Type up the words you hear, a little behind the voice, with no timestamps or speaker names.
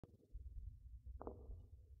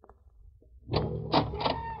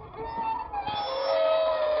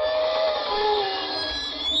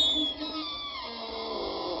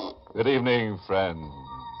Good evening, friends.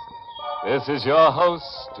 This is your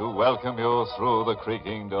host to welcome you through the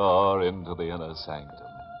creaking door into the inner sanctum.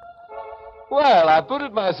 Well, I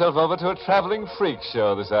booted myself over to a traveling freak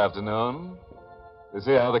show this afternoon to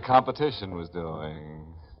see how the competition was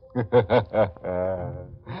doing.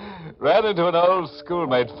 Ran into an old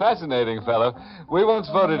schoolmate, fascinating fellow. We once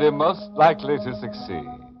voted him most likely to succeed.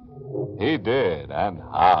 He did, and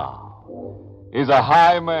how. He's a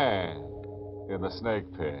high man in the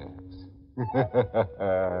snake pit.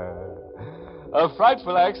 A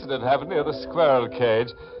frightful accident happened near the squirrel cage.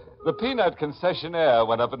 The peanut concessionaire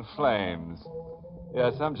went up in flames.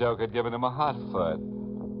 Yeah, some joke had given him a hot foot.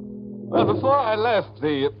 Well, before I left,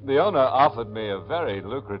 the owner offered me a very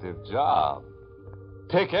lucrative job.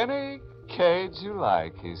 Pick any cage you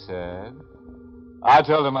like, he said. I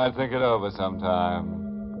told him I'd think it over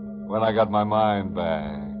sometime when I got my mind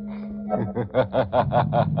back.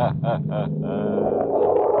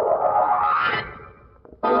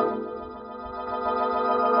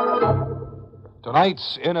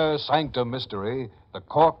 Tonight's Inner Sanctum mystery, The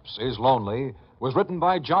Corpse is Lonely, was written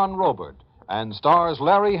by John Robert and stars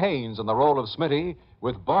Larry Haynes in the role of Smitty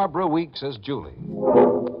with Barbara Weeks as Julie.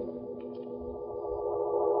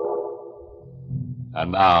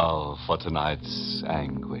 And now for tonight's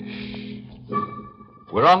anguish.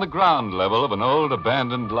 We're on the ground level of an old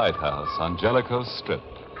abandoned lighthouse on Jellicoe Strip,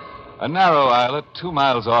 a narrow islet 2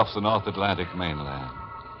 miles off the North Atlantic mainland.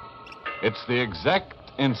 It's the exact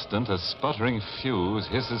instant a sputtering fuse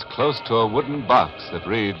hisses close to a wooden box that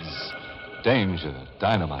reads, "Danger,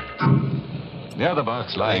 dynamite." Near the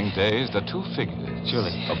box, lying dazed, are two figures.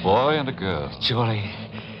 Julie. A boy and a girl. Julie.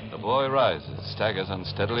 The boy rises, staggers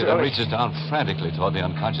unsteadily, Julie. then reaches down frantically toward the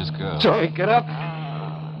unconscious girl. Julie, get up.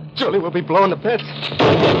 Julie will be blown to bits.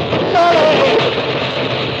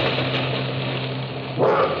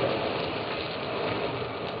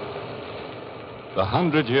 The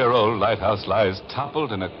 100-year-old lighthouse lies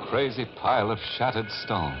toppled in a crazy pile of shattered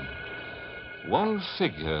stone. One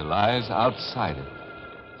figure lies outside it,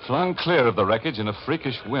 flung clear of the wreckage in a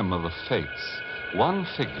freakish whim of the fates. One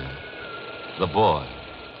figure, the boy.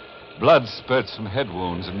 Blood spurts from head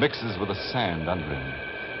wounds and mixes with the sand under him.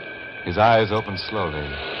 His eyes open slowly,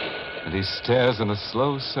 and he stares in a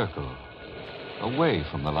slow circle, away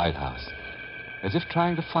from the lighthouse, as if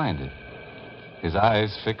trying to find it. His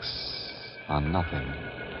eyes fix on nothing.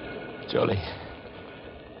 Julie.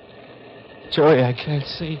 Julie, I can't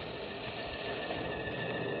see.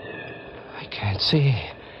 I can't see.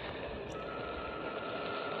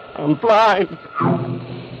 I'm blind.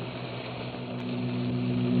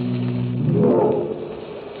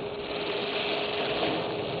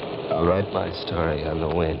 I'll write my story on the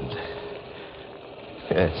wind.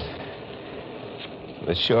 Yes.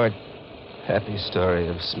 The short, happy story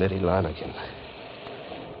of Smitty Lonergan.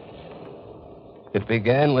 It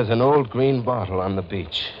began with an old green bottle on the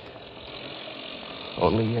beach.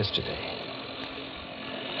 Only yesterday.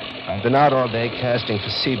 I'd been out all day casting for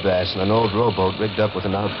sea bass in an old rowboat rigged up with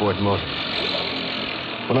an outboard motor.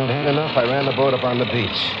 When I'd had enough, I ran the boat up on the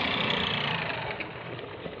beach.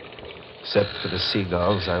 Except for the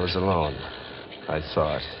seagulls, I was alone, I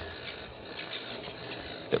thought.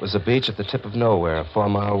 It was a beach at the tip of nowhere, a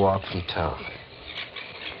 4-mile walk from town.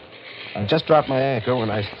 I just dropped my anchor when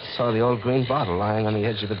I saw the old green bottle lying on the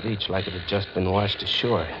edge of the beach like it had just been washed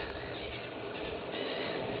ashore.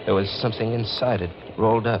 There was something inside it,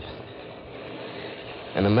 rolled up.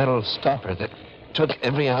 And a metal stopper that took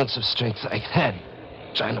every ounce of strength I had,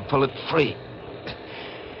 trying to pull it free.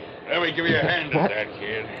 Let me give you a hand at that,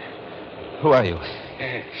 kid. Who are you?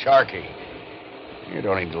 Sharky. You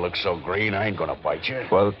don't need to look so green. I ain't gonna bite you.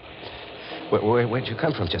 Well, where'd you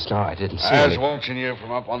come from just now? I didn't see I was any... watching you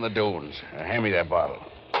from up on the dunes. Hand me that bottle.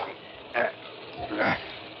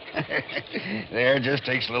 There, just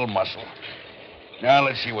takes a little muscle. Now,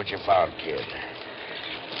 let's see what you found, kid.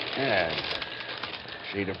 Yeah.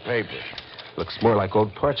 Sheet of paper. Looks more like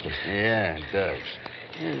old parchment. Yeah, it does.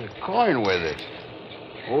 There's a coin with it.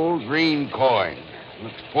 Old green coin.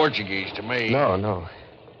 Looks Portuguese to me. No.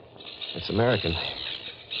 It's American.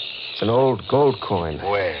 It's an old gold coin.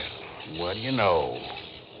 Well, what do you know?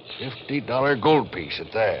 $50 gold piece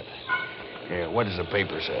at that. Yeah, what does the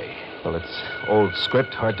paper say? Well, it's old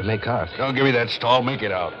script, hard to make out. Don't give me that stall. Make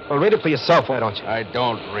it out. Well, read it for yourself, why don't you? I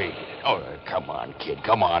don't read. Oh, come on, kid.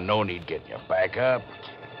 Come on. No need getting your back up.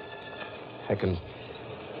 I can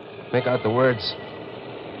make out the words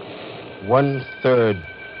 1/3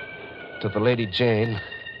 to the Lady Jane,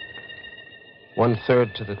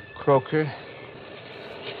 1/3 to the croaker,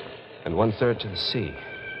 and 1/3 to the sea.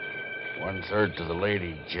 1/3 to the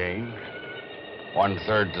Lady Jane,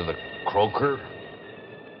 1/3 to the croaker.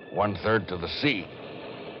 1/3 to the sea.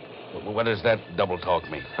 What does that double talk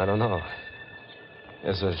mean? I don't know.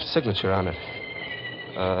 There's a signature on it.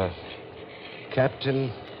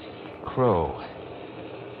 Captain Crow.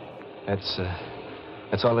 That's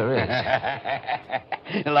all there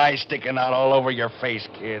is. Lie sticking out all over your face,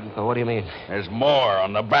 kid. Well, what do you mean? There's more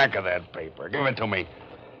on the back of that paper. Give it to me.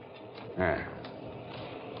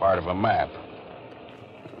 Part of a map.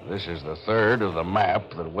 This is the third of the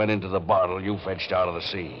map that went into the bottle you fetched out of the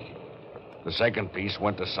sea. The second piece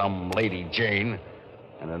went to some Lady Jane,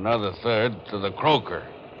 and another third to the croaker.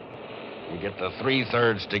 You get the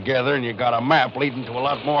 3/3 together, and you got a map leading to a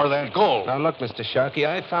lot more of that gold. Now, look, Mr. Sharkey,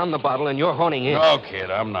 I found the bottle, and you're horning in. No, kid,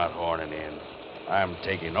 I'm not horning in. I'm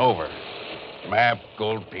taking over. Map,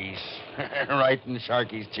 gold piece, right in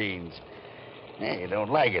Sharky's jeans. Hey, you don't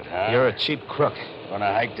like it, huh? You're a cheap crook.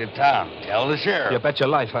 Gonna hike to town. Tell the sheriff. You bet your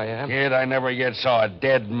life I am. Kid, I never yet saw a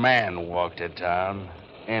dead man walk to town.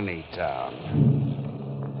 Any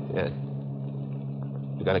town. Yeah.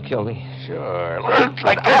 You gonna kill me? Sure.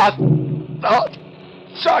 Like that. No,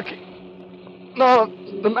 Sharky. No,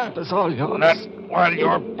 the map is all yours. Not while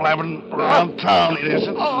you're blabbing around town, it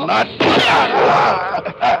isn't. Not.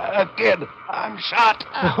 Kid, I'm shot.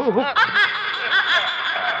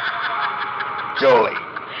 Julie,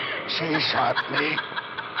 she shot me.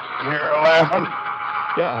 You're laughing.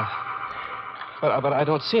 Yeah. But I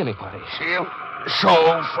don't see anybody. She'll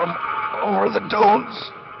show from over the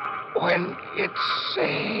dunes when it's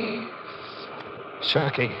safe.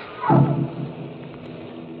 Sharky.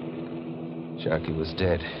 Sharky was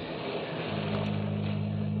dead.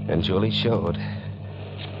 And Julie showed.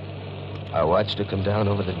 I watched her come down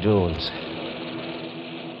over the dunes,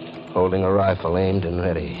 holding a rifle aimed and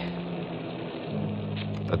ready.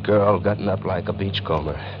 A girl gotten up like a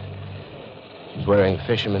beachcomber. She's wearing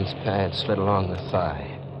fisherman's pants slit along the thigh,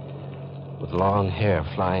 with long hair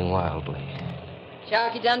flying wildly.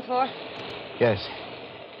 Sharky done for? Yes.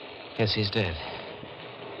 Yes, he's dead.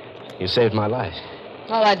 You saved my life.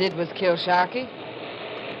 All I did was kill Sharky.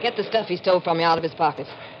 Get the stuff he stole from you out of his pocket.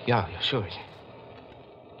 Yeah, sure.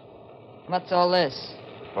 What's all this?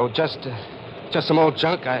 Oh, just some old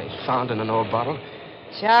junk I found in an old bottle.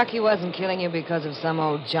 Sharky wasn't killing you because of some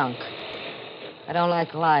old junk. I don't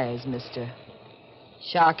like liars, mister.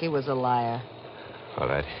 Sharky was a liar. All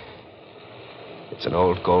right. It's an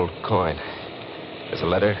old gold coin. There's a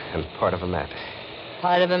letter and part of a map.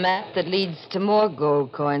 Part of a map that leads to more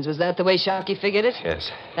gold coins. Was that the way Sharky figured it?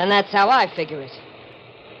 Yes. Then that's how I figure it.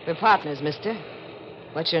 We're partners, mister.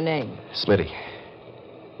 What's your name? Smitty.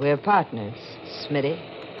 We're partners, Smitty.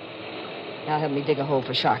 Now help me dig a hole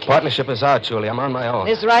for Sharky. Partnership is out, Julie. I'm on my own.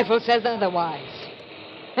 This rifle says otherwise.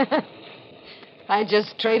 I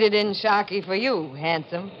just traded in Sharky for you,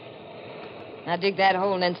 handsome. Now dig that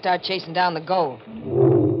hole and then start chasing down the gold.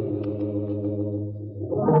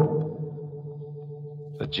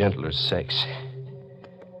 The gentler sex.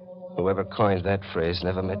 Whoever coined that phrase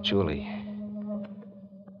never met Julie.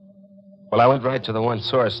 Well, I went right to the one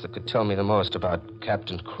source that could tell me the most about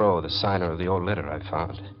Captain Crow, the signer of the old letter I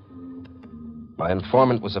found. My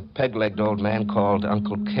informant was a peg-legged old man called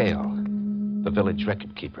Uncle Cale, the village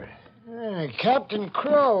record keeper. Captain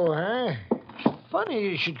Crow, huh? Funny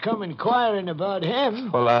you should come inquiring about him.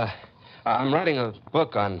 Well, I'm writing a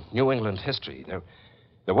book on New England history. There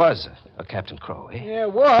was a Captain Crow, eh? Yeah,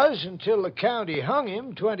 was until the county hung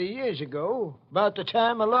him 20 years ago, about the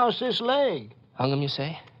time I lost this leg. Hung him, you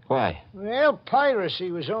say? Why? Well,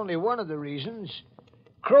 piracy was only one of the reasons.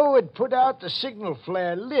 Crow had put out the signal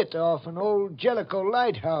flare lit off an old Jellicoe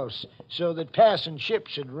lighthouse so that passing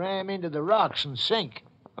ships would ram into the rocks and sink.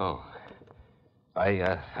 Oh.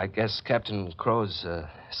 I guess Captain Crow's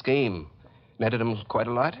scheme netted him quite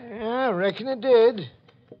a lot? Yeah, I reckon it did.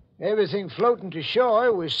 Everything floating to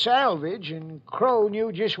shore was salvage, and Crow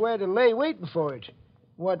knew just where to lay waiting for it.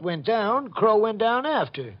 What went down, Crow went down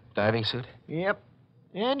after. Diving suit? Yep.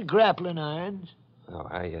 And grappling irons. Oh,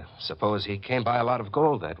 I suppose he came by a lot of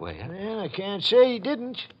gold that way, huh? Well, I can't say he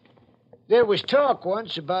didn't. There was talk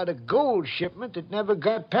once about a gold shipment that never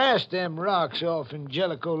got past them rocks off in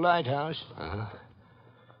Jellicoe Lighthouse. Uh-huh.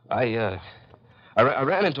 I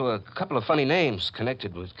ran into a couple of funny names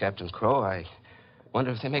connected with Captain Crow. I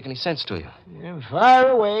wonder if they make any sense to you. And fire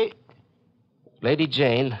away. Lady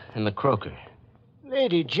Jane and the croaker.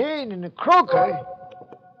 Lady Jane and the croaker?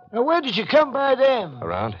 Now, where did you come by them?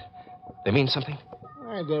 Around? They mean something?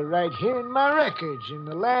 Why, they're right here in my records, in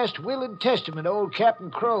the last will and testament old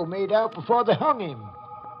Captain Crow made out before they hung him.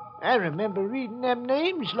 I remember reading them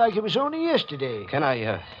names like it was only yesterday. Can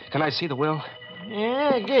I see the will?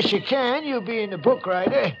 Yeah, I guess you can, you being a book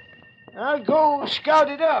writer. I'll go scout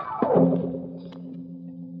it up.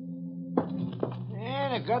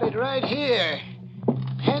 got it right here.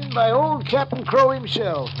 Penned by old Captain Crow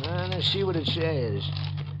himself. Now, let's see what it says.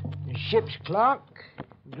 A ship's clock,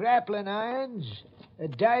 grappling irons, a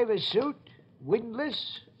diver suit,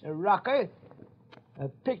 windlass, a rocker, a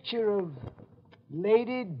picture of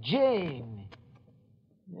Lady Jane.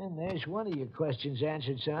 And there's one of your questions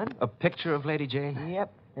answered, son. A picture of Lady Jane?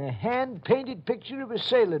 Yep. A hand-painted picture of a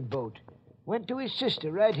sailing boat. Went to his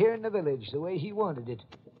sister right here in the village, the way he wanted it.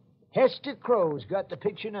 Hester Crow's got the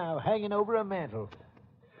picture now, hanging over a mantel.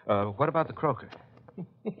 What about the croaker?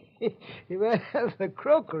 Well, the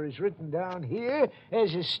croaker is written down here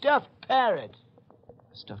as a stuffed parrot.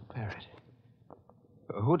 A stuffed parrot.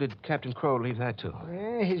 Who did Captain Crow leave that to?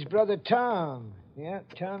 His brother Tom. Yeah,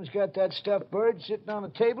 Tom's got that stuffed bird sitting on a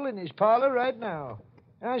table in his parlor right now.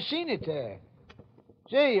 I've seen it there.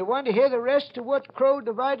 Say, you want to hear the rest of what Crow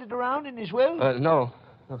divided around in his will? No.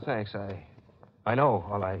 No, thanks. I know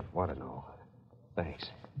all I want to know.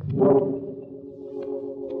 Thanks.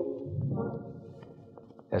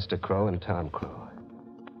 Hester Crow and Tom Crow,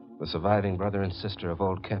 the surviving brother and sister of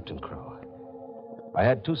old Captain Crow. I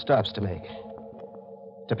had 2 stops to make.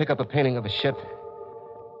 To pick up a painting of a ship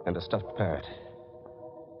and a stuffed parrot.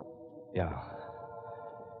 Yeah.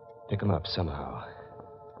 Pick them up somehow.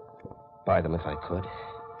 Buy them if I could.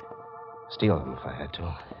 Steal them if I had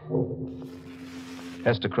to.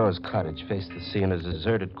 Hester Crow's cottage faced the sea in a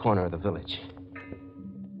deserted corner of the village.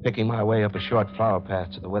 Picking my way up a short flower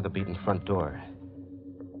path to the weather-beaten front door,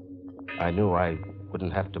 I knew I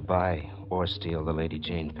wouldn't have to buy or steal the Lady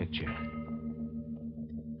Jane picture.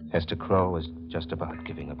 Hester Crow was just about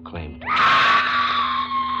giving up claim to it.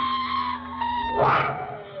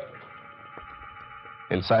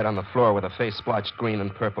 Inside on the floor with a face splotched green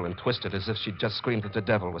and purple and twisted as if she'd just screamed at the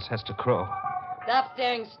devil was Hester Crow. Stop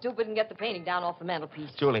staring stupid and get the painting down off the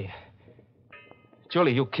mantelpiece. Julie,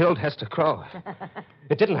 you killed Hester Crow.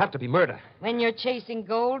 It didn't have to be murder. When you're chasing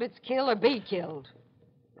gold, it's kill or be killed.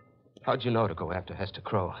 How'd you know to go after Hester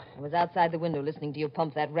Crow? I was outside the window listening to you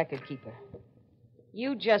pump that record keeper.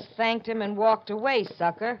 You just thanked him and walked away,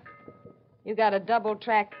 sucker. You got a double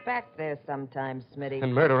track back there sometimes, Smitty.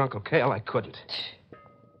 And murder Uncle Cale, I couldn't.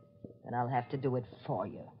 Then I'll have to do it for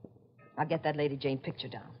you. I'll get that Lady Jane picture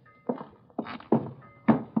down.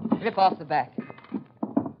 Rip off the back.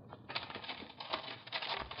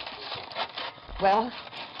 Well,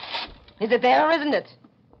 is it there or isn't it?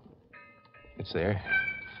 It's there.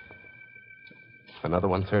 Another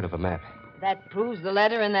 1/3 of a map. That proves the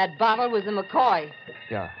letter in that bottle was a McCoy.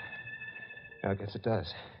 Yeah, I guess it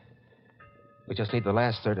does. We just need the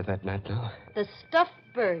last 1/3 of that map now. The stuffed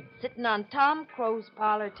bird sitting on Tom Crow's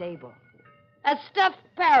parlor table. A stuffed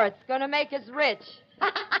parrot's gonna make us rich.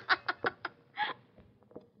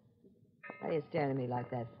 What are you staring at me like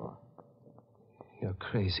that for? You're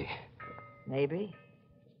crazy. Maybe.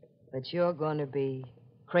 But you're gonna be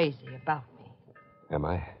crazy about me. Am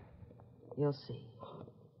I? You'll see.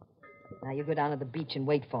 Now you go down to the beach and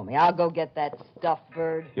wait for me. I'll go get that stuffed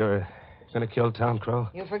bird. You're gonna kill Tom Crow?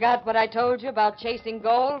 You forgot what I told you about chasing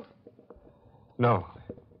gold? No.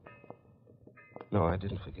 No, I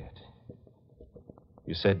didn't forget.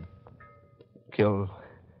 You said kill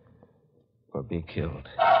or be killed.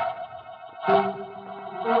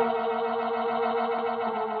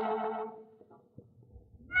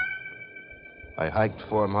 I hiked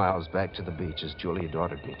 4 miles back to the beach as Julie had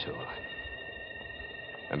ordered me to.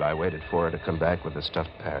 And I waited for her to come back with the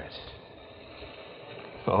stuffed parrot.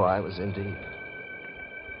 Oh, I was in deep.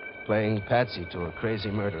 Playing patsy to a crazy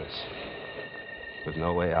murderess. With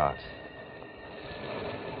no way out.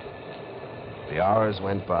 The hours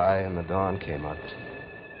went by and the dawn came up.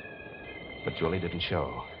 But Julie didn't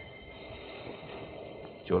show.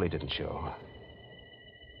 Julie didn't show.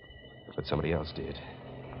 But somebody else did.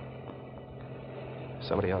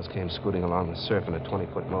 Somebody else came scooting along the surf in a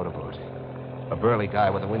 20-foot motorboat. A burly guy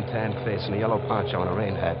with a wind-tanned face and a yellow poncho and a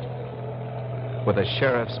rain hat. With a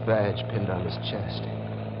sheriff's badge pinned on his chest.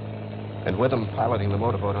 And with him, piloting the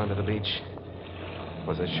motorboat onto the beach,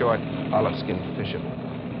 was a short, olive-skinned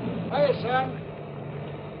fisherman. Hiya, son.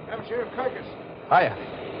 I'm Sheriff Kirkus. Hiya.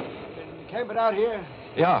 Been camping out here?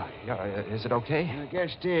 Yeah. Is it okay? I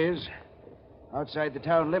guess it is. Outside the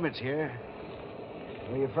town limits here.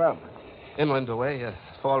 Where you from? Inland away,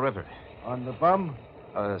 Fall River. On the bum?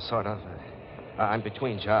 Sort of. I'm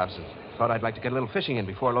between jobs and thought I'd like to get a little fishing in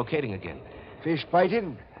before locating again. Fish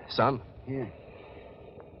biting? Some. Yeah.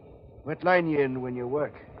 What line you in when you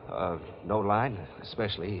work? No line,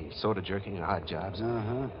 especially soda jerking and odd jobs.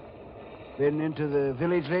 Uh-huh. Been into the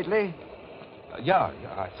village lately? Yeah,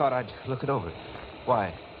 I thought I'd look it over.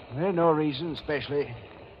 Why? Well, no reason, especially.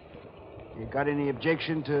 You got any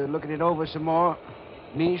objection to looking it over some more?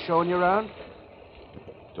 Me showing you around?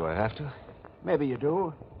 Do I have to? Maybe you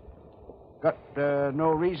do. Got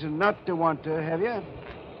no reason not to want to, have you?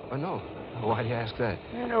 Oh, no. Why do you ask that?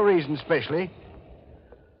 No reason, especially.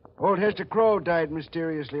 Old Hester Crow died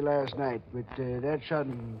mysteriously last night, but that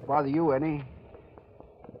shouldn't bother you any.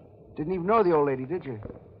 Didn't even know the old lady, did you?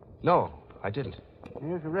 No, I didn't.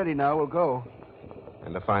 If you're ready now, we'll go.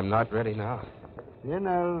 And if I'm not ready now? Then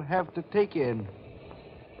I'll have to take you in.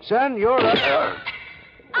 Son, you're up.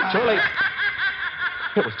 Julie!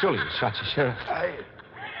 It was Julie who shot you, Sheriff.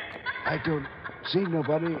 I don't see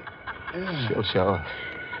nobody. She'll show.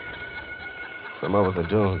 From over the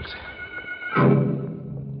dunes.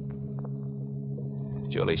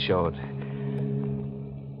 Julie showed.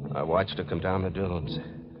 I watched her come down the dunes.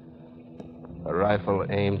 A rifle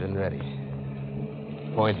aimed and ready.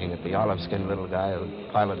 Pointing at the olive-skinned little guy who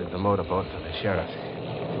piloted the motorboat for the sheriff.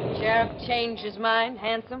 Sheriff changed his mind,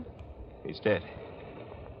 handsome? He's dead.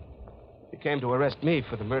 He came to arrest me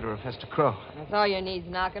for the murder of Hester Crow. I saw your knees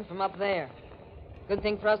knocking from up there. Good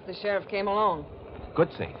thing for us the sheriff came along.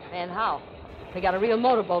 Good thing. And how? We got a real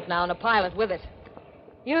motorboat now and a pilot with it.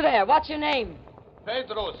 You there, what's your name?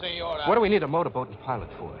 Pedro, senora. What do we need a motorboat and pilot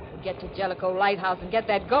for? Get to Jellicoe Lighthouse and get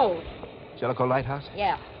that gold. Jellicoe Lighthouse?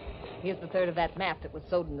 Yeah. Here's the third of that map that was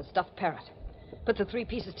sewed in the stuffed parrot. Put the 3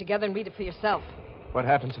 pieces together and read it for yourself. What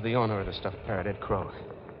happened to the owner of the stuffed parrot, Ed Crow?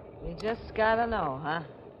 You just gotta know, huh?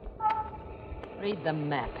 Read the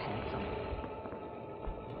map, handsome.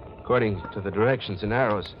 According to the directions and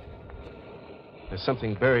arrows, there's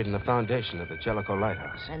something buried in the foundation of the Jellicoe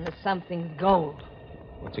Lighthouse. And there's something gold.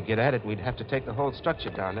 Well, to get at it, we'd have to take the whole structure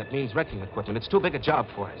down. That means wrecking equipment. It's too big a job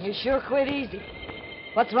for us. You sure quit easy.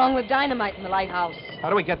 What's wrong with dynamite in the lighthouse? How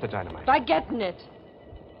do we get the dynamite? By getting it.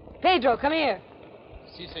 Pedro, come here.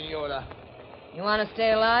 Si, senora. You want to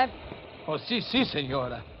stay alive? Oh, si,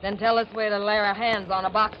 senora. Then tell us where to lay our hands on a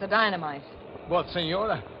box of dynamite. But,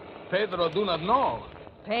 senora, Pedro do not know.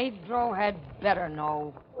 Pedro had better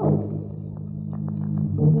know.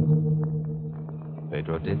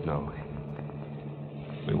 Pedro did know.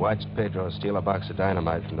 We watched Pedro steal a box of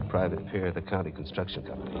dynamite from the private pier of the county construction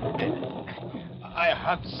company. I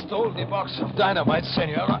have stole the box of dynamite,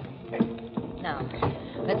 senora. Now,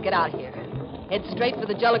 let's get out of here. Head straight for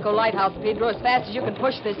the Jellicoe Lighthouse, Pedro, as fast as you can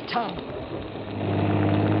push this tongue.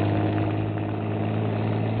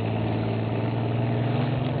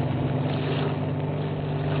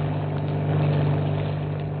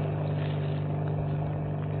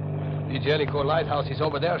 The Jellicoe Lighthouse is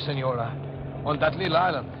over there, senora. On that little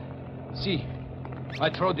island. See,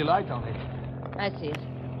 I throw the light on it. I see it.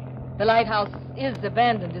 The lighthouse is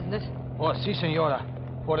abandoned, isn't it? Oh, si, senora.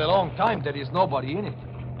 For a long time, there is nobody in it.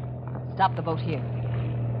 Stop the boat here.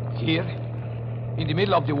 Here? In the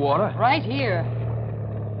middle of the water? Right here.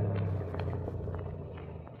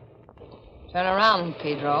 Turn around,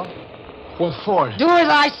 Pedro. What for? Do as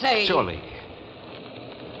I say. Surely.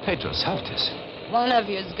 Pedro's helped us. One of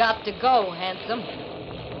you's got to go, handsome.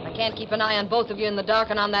 I can't keep an eye on both of you in the dark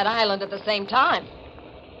and on that island at the same time.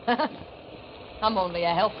 I'm only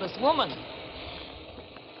a helpless woman.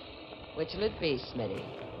 Which'll it be, Smitty?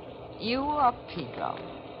 You or Pedro?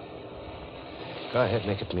 Go ahead,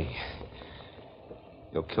 make it me.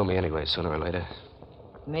 You'll kill me anyway, sooner or later.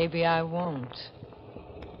 Maybe I won't.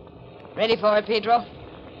 Ready for it, Pedro?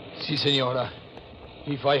 Si, senora.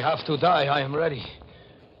 If I have to die, I am ready.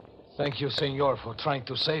 Thank you, senor, for trying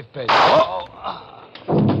to save Pedro.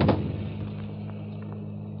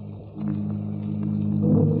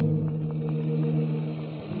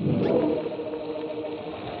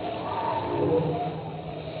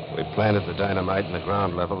 We planted the dynamite in the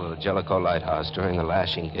ground level of the Jellicoe Lighthouse during the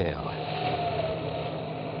lashing gale.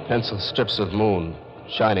 Pencil strips of moon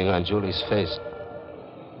shining on Julie's face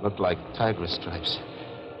looked like tiger stripes.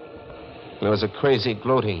 There was a crazy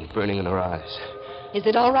gloating burning in her eyes. Is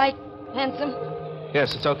it all right, handsome?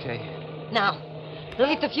 Yes, it's okay. Now,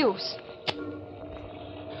 light the fuse.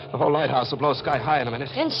 The whole lighthouse will blow sky high in a minute.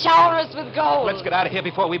 And shower us with gold. Let's get out of here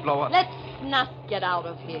before we blow up. Let's not get out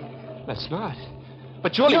of here. Let's not.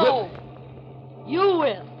 But Julie No. will. You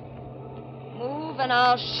will. Move and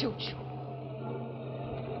I'll shoot you.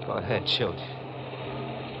 Go ahead, shoot.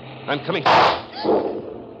 I'm coming.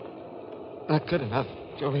 Not good enough,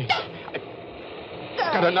 Julie.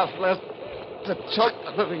 I've got enough left to choke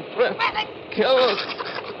the living breath. Kills.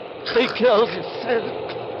 3 kills, you said.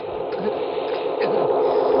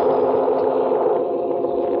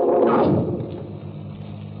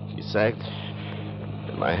 She sagged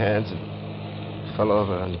in my hands and fell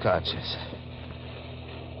over unconscious.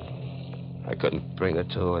 I couldn't bring her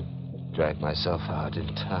to it. Dragged myself out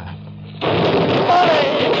in time.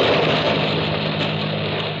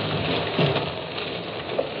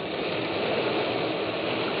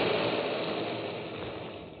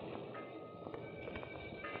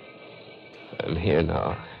 I'm here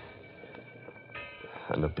now.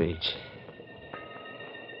 On the beach.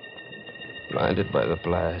 Blinded by the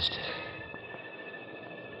blast.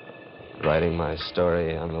 Writing my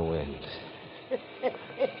story on the wind.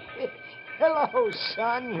 Hello,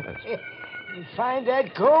 son. You find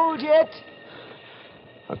that gold yet?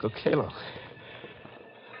 Uncle Kalo.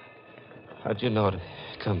 How'd you know to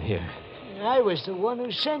come here? I was the one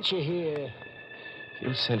who sent you here.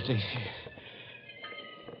 You sent me here.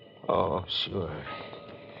 Oh, sure.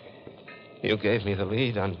 You gave me the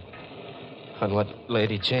lead on what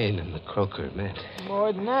Lady Jane and the croaker meant.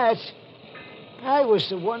 More than that, I was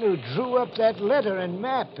the one who drew up that letter and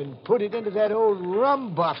map and put it into that old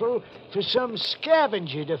rum bottle for some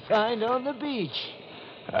scavenger to find on the beach.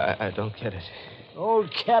 I don't get it.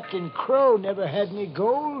 Old Captain Crow never had any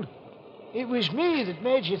gold. It was me that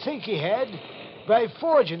made you think he had by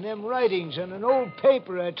forging them writings on an old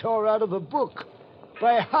paper I tore out of a book,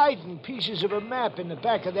 by hiding pieces of a map in the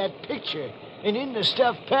back of that picture and in the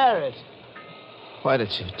stuffed parrot. Why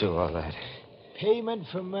did you do all that? Payment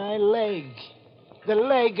for my leg. The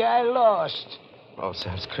leg I lost. Oh,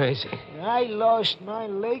 sounds crazy. I lost my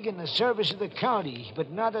leg in the service of the county,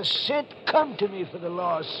 but not a cent come to me for the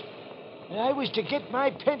loss. I was to get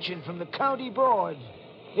my pension from the county board,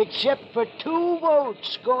 except for 2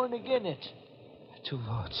 votes going against it. 2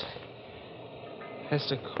 votes.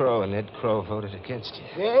 Hester Crow and Ed Crow voted against you.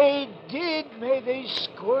 They did. May they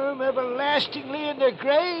squirm everlastingly in their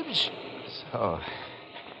graves. So,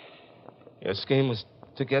 your scheme was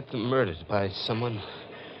to get them murdered by someone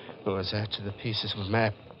who was after the pieces of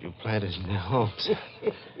map you planted in their homes.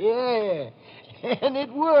 Yeah, and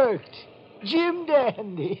it worked. Jim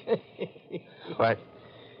Dandy. Why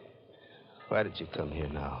did you come here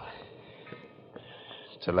now?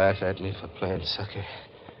 To laugh at me for playing sucker?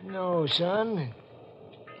 No, son.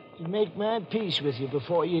 To make my peace with you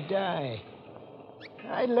before you die.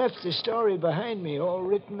 I left the story behind me all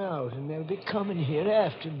written out, and they'll be coming here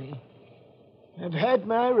after me. I've had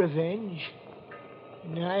my revenge.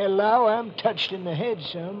 And I allow I'm touched in the head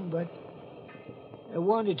some, but I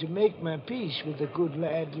wanted to make my peace with a good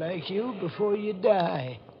lad like you before you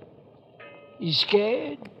die. You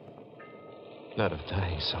scared? Not of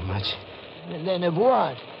dying so much. And then of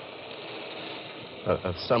what?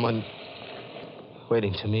 Of someone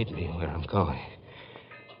waiting to meet me where I'm going.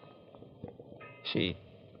 She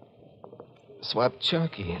swapped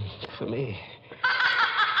Sharky in for me.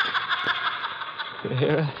 You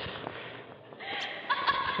hear her?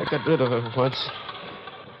 I got rid of her once.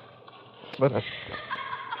 But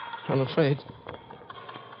I'm afraid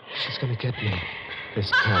she's going to get me this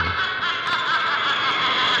time.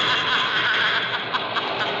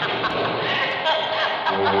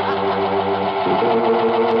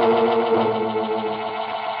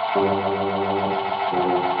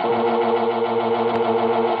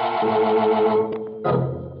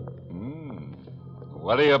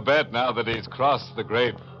 What do you bet now that he's crossed the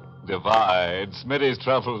great divide, Smitty's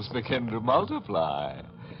troubles begin to multiply?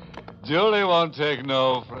 Julie won't take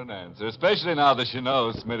no for an answer, especially now that she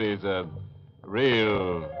knows Smitty's a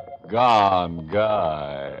real gone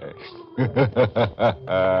guy.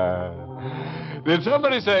 Did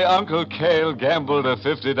somebody say Uncle Cale gambled a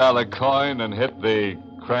 $50 coin and hit the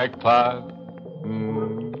crackpot?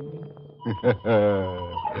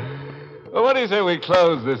 Well, what do you say we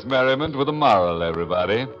close this merriment with a moral,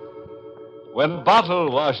 everybody? When bottle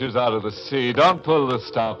washes out of the sea, don't pull the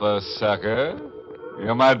stopper, sucker.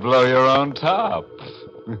 You might blow your own top.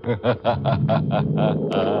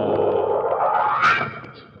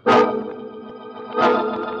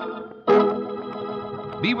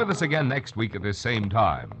 Be with us again next week at this same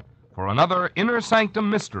time for another Inner Sanctum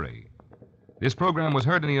Mystery. This program was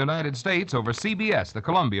heard in the United States over CBS, the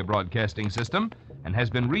Columbia Broadcasting System, and has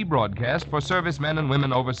been rebroadcast for servicemen and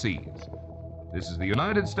women overseas. This is the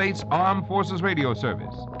United States Armed Forces Radio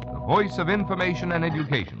Service, the voice of information and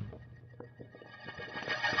education.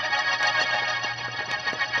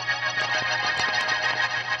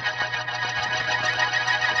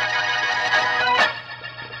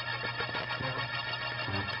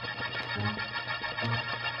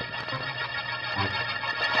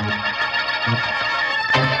 Thank you.